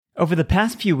Over the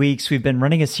past few weeks, we've been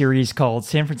running a series called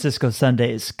San Francisco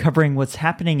Sundays, covering what's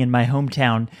happening in my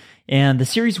hometown, and the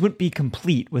series wouldn't be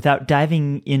complete without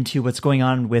diving into what's going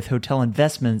on with hotel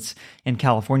investments in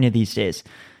California these days.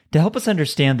 To help us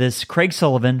understand this, Craig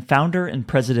Sullivan, founder and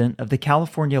president of the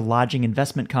California Lodging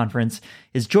Investment Conference,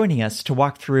 is joining us to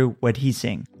walk through what he's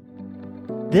seeing.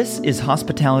 This is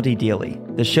Hospitality Daily,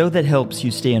 the show that helps you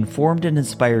stay informed and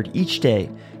inspired each day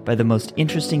by the most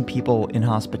interesting people in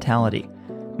hospitality.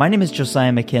 My name is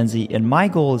Josiah McKenzie, and my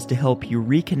goal is to help you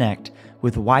reconnect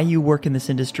with why you work in this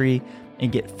industry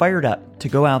and get fired up to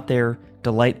go out there,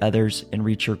 delight others, and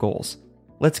reach your goals.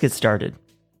 Let's get started.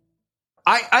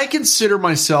 I consider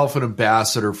myself an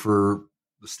ambassador for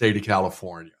the state of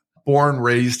California. Born,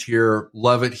 raised here,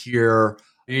 love it here.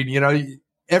 And,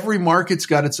 every market's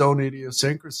got its own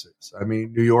idiosyncrasies. I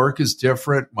mean, New York is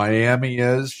different. Miami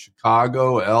is,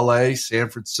 Chicago, LA, San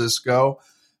Francisco,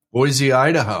 Boise,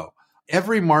 Idaho.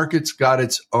 Every market's got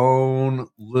its own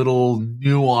little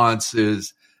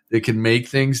nuances that can make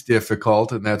things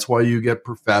difficult. And that's why you get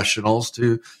professionals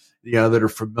that are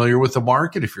familiar with the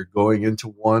market if you're going into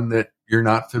one that you're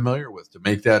not familiar with, to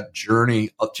make that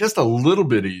journey just a little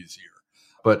bit easier.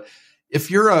 But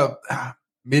if you're a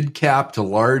mid-cap to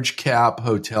large-cap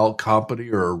hotel company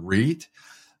or a REIT,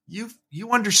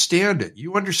 you understand it.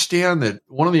 You understand that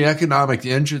one of the economic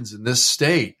engines in this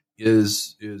state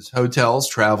is hotels,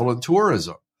 travel, and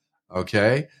tourism.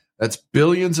 Okay? That's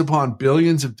billions upon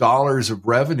billions of dollars of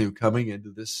revenue coming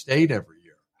into this state every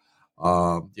year.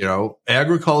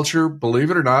 Agriculture,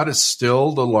 believe it or not, is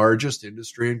still the largest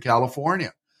industry in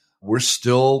California. We're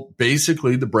still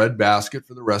basically the breadbasket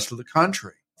for the rest of the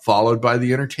country, followed by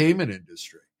the entertainment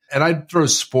industry. And I'd throw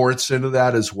sports into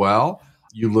that as well.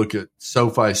 You look at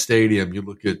SoFi Stadium, you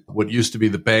look at what used to be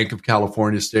the Bank of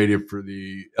California Stadium for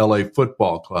the LA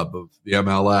Football Club of the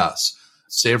MLS,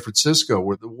 San Francisco,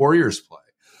 where the Warriors play.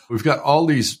 We've got all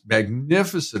these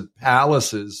magnificent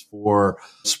palaces for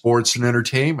sports and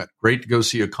entertainment. Great to go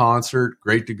see a concert,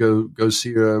 great to go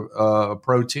see a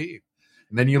pro team.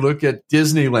 And then you look at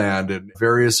Disneyland and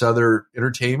various other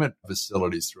entertainment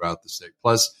facilities throughout the state.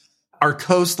 Plus, our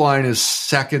coastline is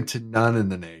second to none in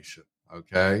the nation,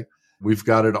 okay? We've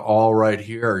got it all right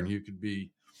here, and you can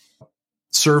be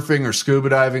surfing or scuba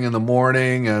diving in the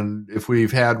morning, and if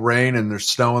we've had rain and there's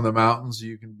snow in the mountains,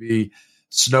 you can be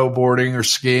snowboarding or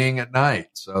skiing at night.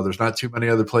 So there's not too many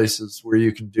other places where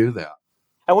you can do that.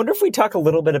 I wonder if we talk a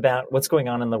little bit about what's going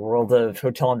on in the world of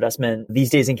hotel investment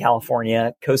these days in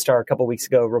California. CoStar a couple of weeks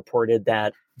ago reported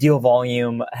that deal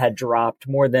volume had dropped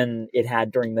more than it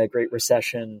had during the Great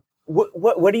Recession.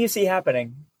 What do you see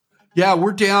happening? Yeah,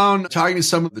 we're down, talking to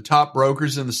some of the top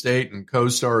brokers in the state and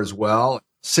CoStar as well.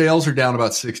 Sales are down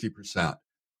about 60%.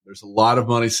 There's a lot of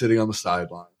money sitting on the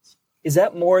sidelines. Is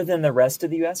that more than the rest of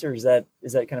the U.S., or is that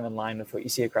kind of in line with what you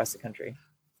see across the country?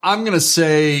 I'm going to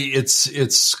say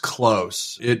it's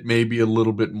close. It may be a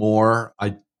little bit more.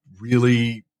 I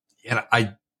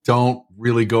don't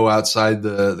really go outside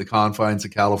the confines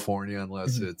of California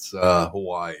unless it's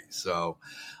Hawaii. So,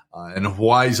 and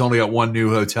Hawaii's only got one new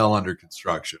hotel under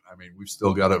construction. I mean, we've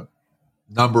still got a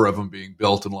number of them being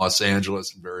built in Los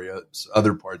Angeles and various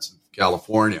other parts of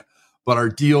California, but our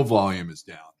deal volume is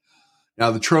down.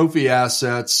 Now, the trophy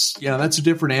assets, that's a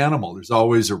different animal. There's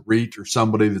always a REIT or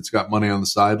somebody that's got money on the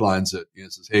sidelines that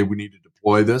says, hey, we need to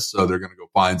deploy this. So they're going to go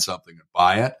find something and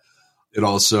buy it. It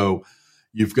also,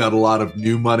 you've got a lot of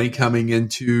new money coming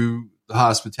into the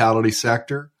hospitality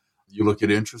sector. You look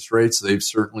at interest rates, they've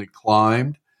certainly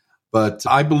climbed. But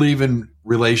I believe in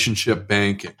relationship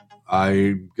banking.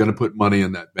 I'm going to put money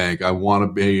in that bank. I want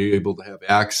to be able to have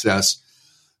access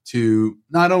to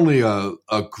not only a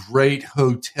great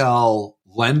hotel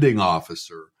lending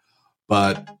officer,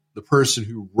 but the person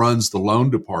who runs the loan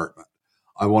department.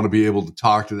 I want to be able to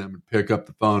talk to them and pick up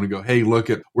the phone and go, hey,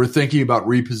 we're thinking about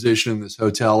repositioning this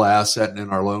hotel asset, and in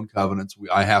our loan covenants,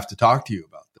 I have to talk to you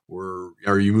about that.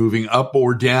 Are you moving up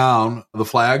or down the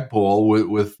flagpole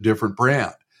with different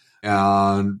brand?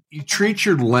 And you treat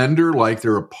your lender like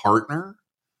they're a partner,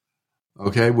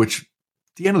 okay, which at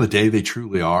the end of the day, they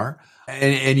truly are.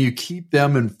 And you keep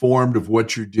them informed of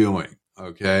what you're doing,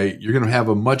 okay? You're going to have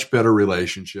a much better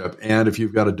relationship. And if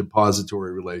you've got a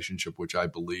depository relationship, which I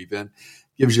believe in,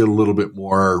 gives you a little bit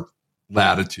more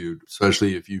latitude,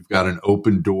 especially if you've got an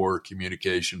open door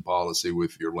communication policy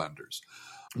with your lenders.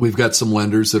 We've got some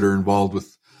lenders that are involved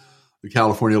with the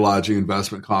California Lodging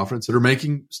Investment Conference that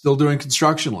are still doing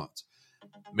construction loans.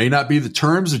 May not be the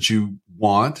terms that you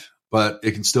want, but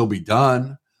it can still be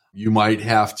done. You might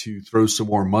have to throw some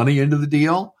more money into the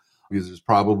deal because there's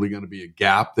probably going to be a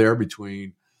gap there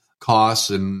between costs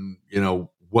and,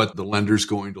 what the lender's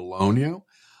going to loan you.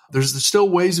 There's still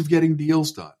ways of getting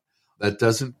deals done. That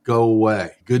doesn't go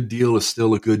away. Good deal is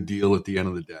still a good deal at the end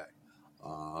of the day.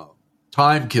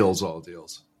 Time kills all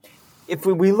deals. If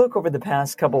we look over the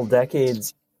past couple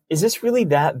decades, is this really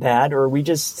that bad, or are we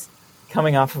just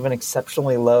coming off of an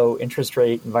exceptionally low interest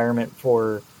rate environment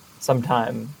for some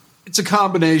time? It's a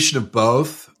combination of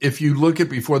both. If you look at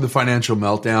before the financial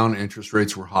meltdown, interest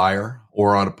rates were higher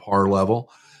or on a par level.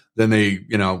 Then they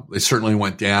certainly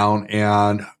went down,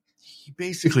 and you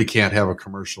basically can't have a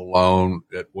commercial loan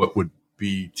at what would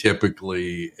be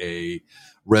typically a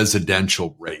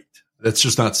residential rate. That's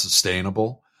just not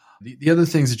sustainable. The other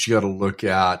things that you got to look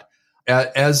at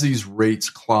as these rates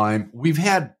climb, we've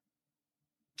had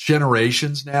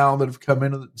generations now that have come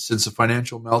in since the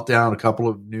financial meltdown, a couple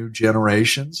of new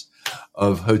generations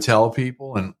of hotel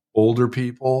people and older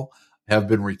people have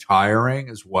been retiring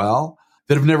as well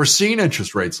that have never seen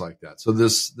interest rates like that. So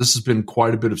this has been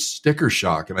quite a bit of sticker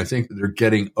shock, and I think that they're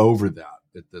getting over that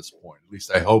at this point. At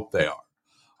least I hope they are.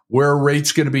 Where are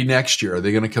rates going to be next year? Are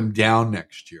they going to come down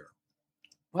next year?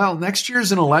 Well, next year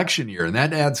is an election year, and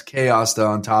that adds chaos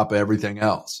on top of everything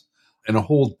else and a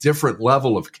whole different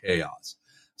level of chaos.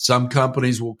 Some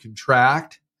companies will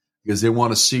contract because they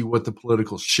want to see what the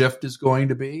political shift is going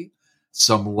to be.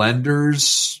 Some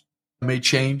lenders may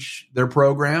change their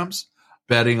programs,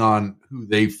 betting on who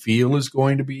they feel is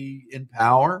going to be in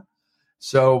power.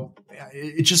 So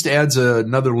it just adds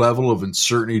another level of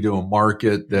uncertainty to a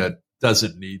market that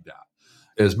doesn't need that.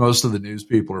 As most of the news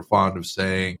people are fond of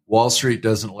saying, Wall Street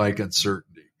doesn't like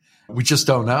uncertainty. We just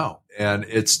don't know, and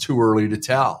it's too early to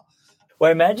tell. Well,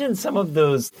 I imagine some of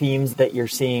those themes that you're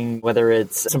seeing, whether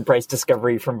it's some price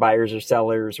discovery from buyers or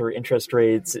sellers or interest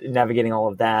rates, navigating all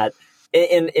of that,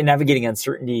 and navigating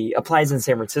uncertainty applies in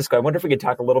San Francisco. I wonder if we could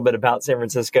talk a little bit about San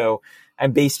Francisco.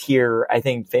 I'm based here. I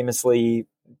think famously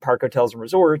Park Hotels and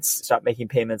Resorts stopped making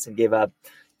payments and gave up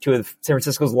two of San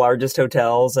Francisco's largest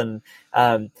hotels. And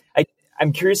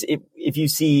I'm curious if you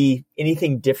see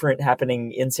anything different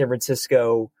happening in San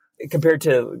Francisco compared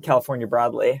to California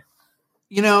broadly.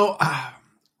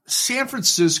 San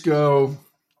Francisco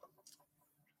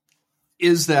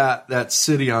is that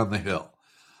city on the hill.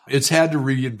 It's had to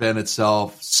reinvent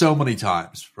itself so many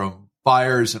times, from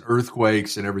fires and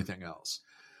earthquakes and everything else.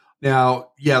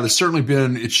 Now, yeah, there's certainly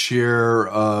been its share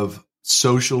of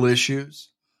social issues.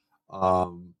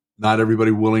 Not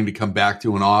everybody willing to come back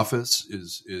to an office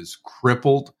is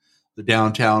crippled the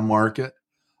downtown market.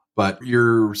 But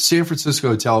your San Francisco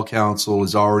Hotel Council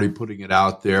is already putting it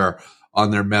out there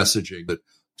on their messaging that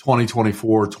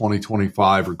 2024,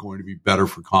 2025 are going to be better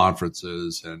for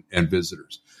conferences and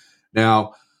visitors.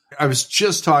 Now, I was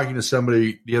just talking to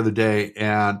somebody the other day,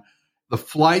 and the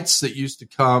flights that used to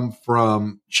come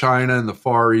from China and the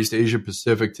Far East, Asia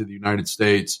Pacific to the United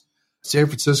States, San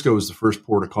Francisco was the first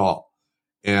port of call.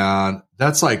 And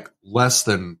that's like less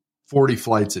than 40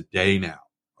 flights a day now.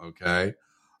 Okay.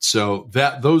 So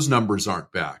those numbers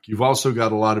aren't back. You've also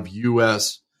got a lot of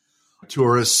U.S.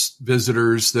 tourist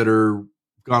visitors that are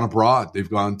gone abroad. They've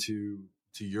gone to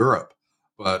Europe.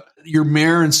 But your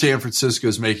mayor in San Francisco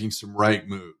is making some right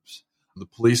moves. The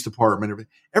police department,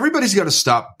 everybody's got to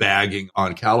stop bagging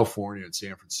on California and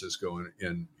San Francisco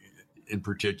in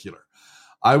particular.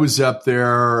 I was up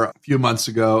there a few months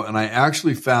ago, and I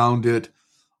actually found it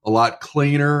a lot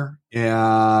cleaner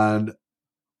and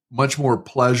much more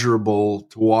pleasurable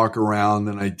to walk around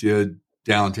than I did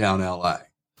downtown LA.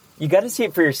 You got to see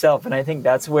it for yourself. And I think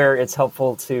that's where it's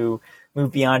helpful to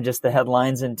move beyond just the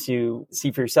headlines and to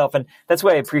see for yourself. And that's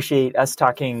why I appreciate us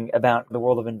talking about the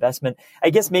world of investment. I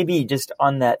guess maybe just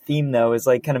on that theme, though, is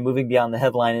like kind of moving beyond the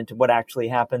headline into what actually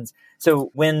happens.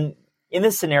 So when in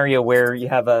this scenario where you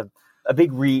have a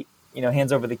big REIT,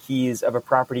 hands over the keys of a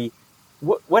property,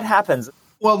 what happens?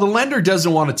 Well, the lender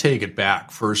doesn't want to take it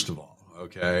back, first of all.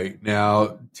 Okay.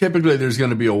 Now, typically there's going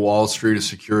to be a Wall Street, a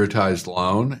securitized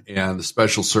loan, and the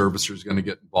special servicer is going to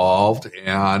get involved,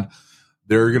 and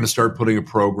they're going to start putting a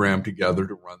program together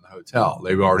to run the hotel.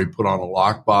 They've already put on a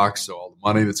lockbox, so all the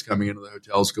money that's coming into the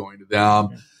hotel is going to them.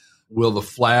 Yeah. Will the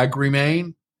flag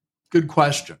remain? Good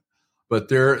question. But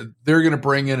they're going to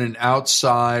bring in an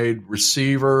outside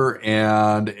receiver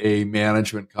and a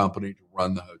management company to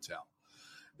run the hotel.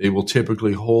 They will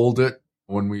typically hold it.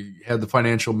 When we had the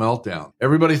financial meltdown,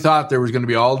 everybody thought there was going to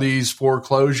be all these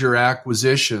foreclosure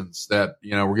acquisitions that,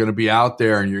 were going to be out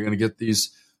there, and you're going to get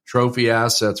these trophy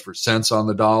assets for cents on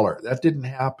the dollar. That didn't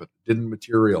happen. It didn't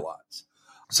materialize.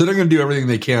 So they're going to do everything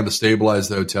they can to stabilize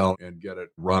the hotel and get it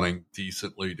running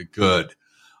decently to good.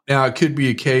 Now, it could be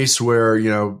a case where,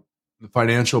 the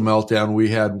financial meltdown, we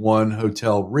had one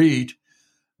hotel REIT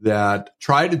that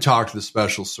tried to talk to the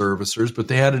special servicers, but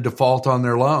they had a default on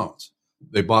their loans.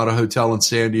 They bought a hotel in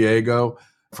San Diego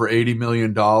for $80 million,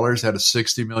 had a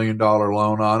 $60 million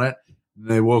loan on it. And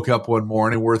they woke up one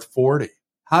morning worth 40.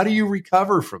 How do you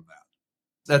recover from that?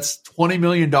 That's $20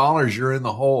 million you're in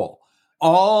the hole.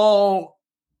 All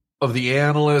of the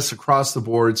analysts across the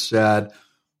board said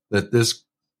that this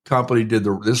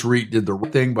this REIT did the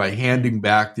right thing by handing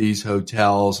back these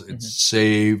hotels and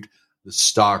saved the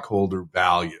stockholder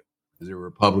value because they were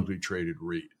a publicly traded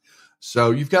REIT.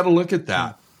 So you've got to look at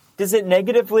that. Does it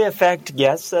negatively affect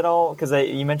guests at all? Because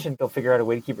you mentioned they'll figure out a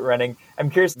way to keep it running. I'm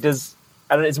curious,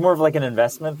 it's more of like an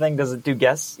investment thing. Do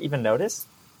guests even notice?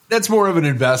 That's more of an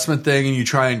investment thing, and you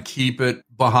try and keep it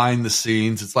behind the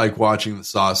scenes. It's like watching the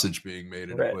sausage being made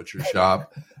in a butcher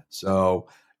shop. So,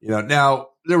 now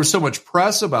there was so much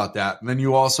press about that. And then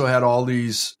you also had all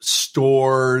these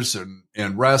stores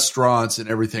and restaurants and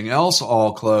everything else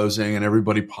all closing, and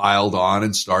everybody piled on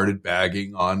and started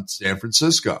bagging on San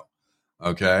Francisco.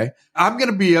 Okay. I'm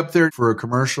going to be up there for a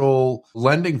commercial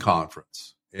lending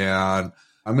conference, and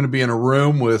I'm going to be in a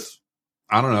room with,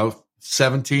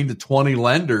 17 to 20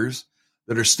 lenders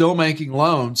that are still making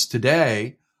loans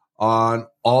today on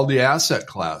all the asset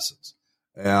classes.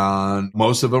 And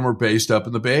most of them are based up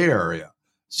in the Bay Area.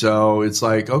 So it's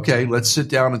like, okay, let's sit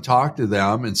down and talk to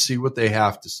them and see what they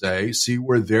have to say, see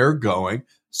where they're going,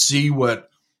 see what,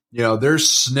 they're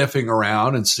sniffing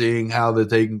around and seeing how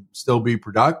that they can still be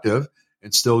productive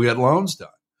and still get loans done.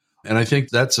 And I think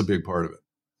that's a big part of it.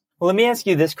 Well, let me ask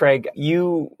you this, Craig.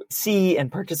 You see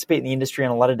and participate in the industry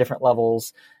on a lot of different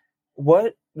levels.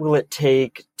 What will it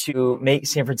take to make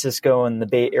San Francisco and the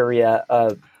Bay Area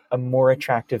a more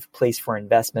attractive place for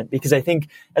investment? Because I think,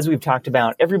 as we've talked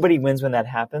about, everybody wins when that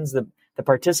happens. The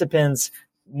participants,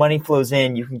 money flows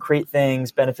in, you can create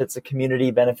things, benefits the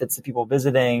community, benefits the people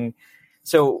visiting.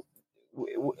 So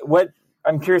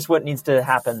I'm curious what needs to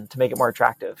happen to make it more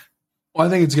attractive. Well, I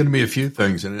think it's going to be a few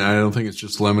things, and I don't think it's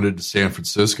just limited to San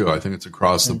Francisco. I think it's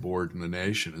across the board in the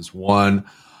nation. Is one,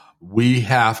 we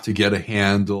have to get a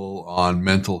handle on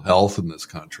mental health in this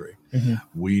country.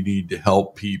 We need to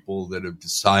help people that have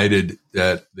decided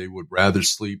that they would rather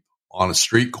sleep on a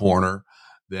street corner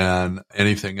than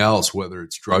anything else, whether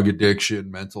it's drug addiction,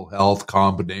 mental health,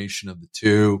 combination of the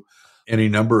two, any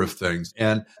number of things.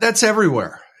 And that's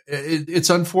everywhere. It's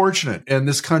unfortunate, and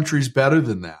this country's better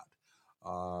than that.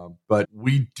 But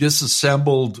we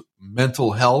disassembled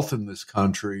mental health in this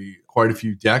country quite a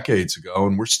few decades ago,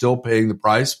 and we're still paying the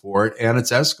price for it, and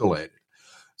it's escalated.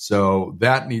 So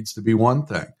that needs to be one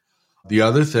thing. The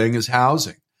other thing is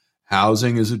housing.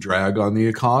 Housing is a drag on the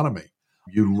economy.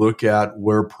 You look at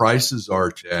where prices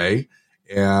are today,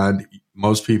 and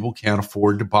most people can't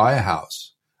afford to buy a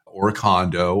house or a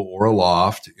condo or a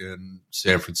loft in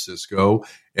San Francisco.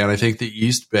 And I think the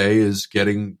East Bay is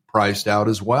getting priced out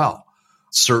as well.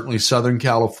 Certainly Southern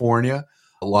California,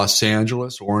 Los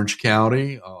Angeles, Orange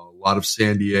County, a lot of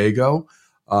San Diego,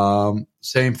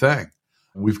 same thing.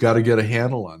 We've got to get a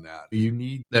handle on that. You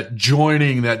need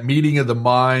that meeting of the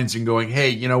minds and going,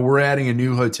 hey, we're adding a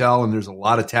new hotel and there's a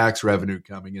lot of tax revenue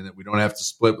coming in that we don't have to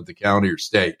split with the county or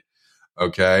state.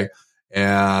 Okay.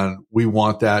 And we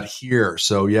want that here.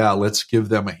 So yeah, let's give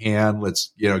them a hand.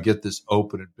 Let's, get this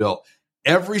open and built.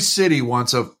 Every city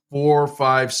wants a 4- or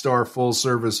 5-star full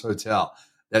service hotel.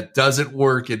 That doesn't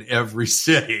work in every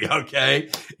city. Okay.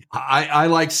 I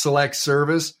like select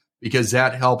service because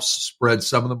that helps spread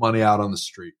some of the money out on the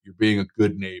street. You're being a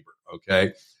good neighbor. Okay.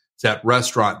 It's that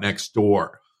restaurant next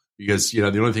door because, the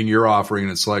only thing you're offering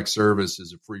in a select service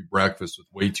is a free breakfast with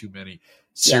way too many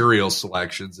cereal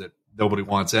selections that nobody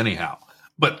wants anyhow.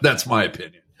 But that's my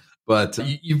opinion. But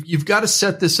you've got to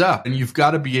set this up, and you've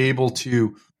got to be able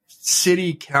to.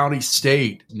 City, county,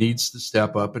 state needs to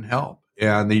step up and help.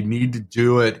 And they need to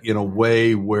do it in a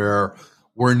way where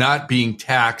we're not being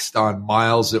taxed on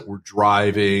miles that we're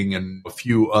driving and a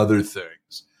few other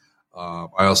things. I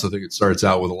also think it starts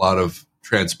out with a lot of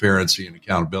transparency and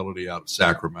accountability out of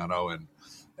Sacramento and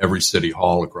every city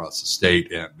hall across the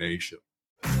state and nation.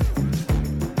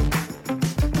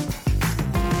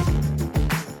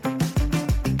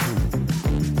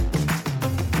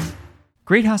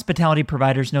 Great hospitality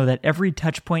providers know that every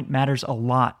touch point matters a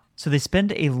lot, so they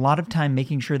spend a lot of time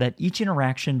making sure that each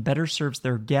interaction better serves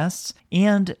their guests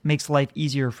and makes life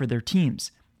easier for their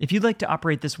teams. If you'd like to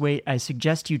operate this way, I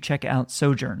suggest you check out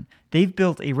Sojourn. They've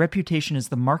built a reputation as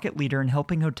the market leader in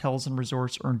helping hotels and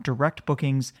resorts earn direct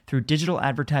bookings through digital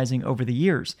advertising over the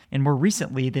years. And more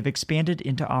recently, they've expanded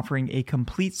into offering a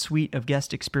complete suite of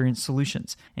guest experience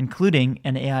solutions, including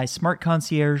an AI smart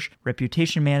concierge,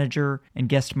 reputation manager, and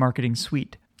guest marketing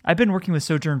suite. I've been working with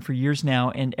Sojourn for years now,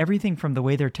 and everything from the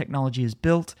way their technology is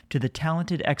built to the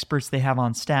talented experts they have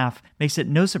on staff makes it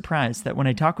no surprise that when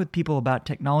I talk with people about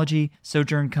technology,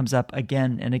 Sojourn comes up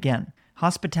again and again.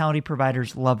 Hospitality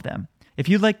providers love them. If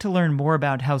you'd like to learn more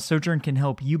about how Sojourn can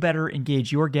help you better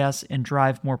engage your guests and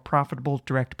drive more profitable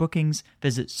direct bookings,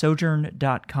 visit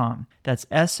sojourn.com. That's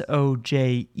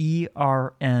SOJERN.com.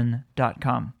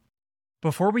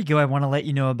 Before we go, I want to let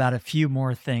you know about a few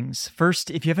more things.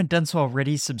 First, if you haven't done so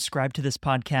already, subscribe to this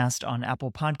podcast on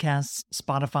Apple Podcasts,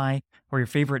 Spotify, or your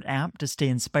favorite app to stay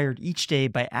inspired each day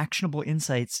by actionable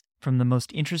insights from the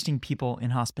most interesting people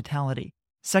in hospitality.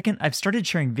 Second, I've started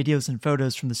sharing videos and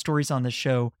photos from the stories on this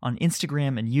show on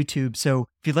Instagram and YouTube, so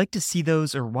if you'd like to see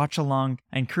those or watch along,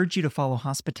 I encourage you to follow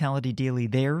Hospitality Daily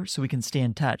there so we can stay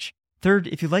in touch. Third,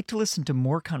 if you'd like to listen to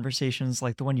more conversations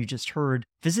like the one you just heard,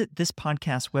 visit this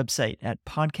podcast website at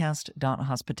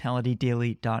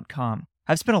podcast.hospitalitydaily.com.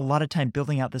 I've spent a lot of time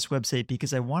building out this website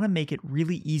because I want to make it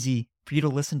really easy for you to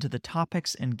listen to the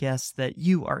topics and guests that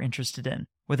you are interested in,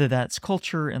 whether that's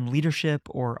culture and leadership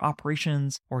or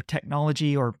operations or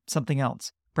technology or something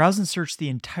else. Browse and search the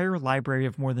entire library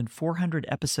of more than 400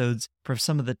 episodes for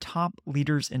some of the top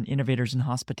leaders and innovators in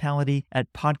hospitality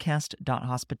at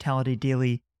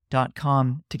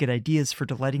podcast.hospitalitydaily.com to get ideas for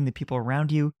delighting the people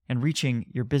around you and reaching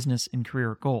your business and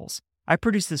career goals. I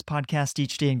produce this podcast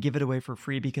each day and give it away for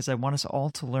free because I want us all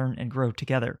to learn and grow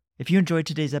together. If you enjoyed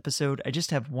today's episode, I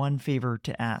just have one favor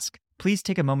to ask. Please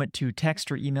take a moment to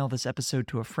text or email this episode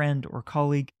to a friend or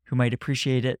colleague who might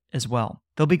appreciate it as well.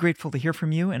 They'll be grateful to hear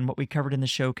from you, and what we covered in the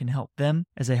show can help them,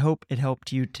 as I hope it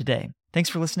helped you today. Thanks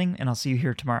for listening, and I'll see you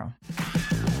here tomorrow.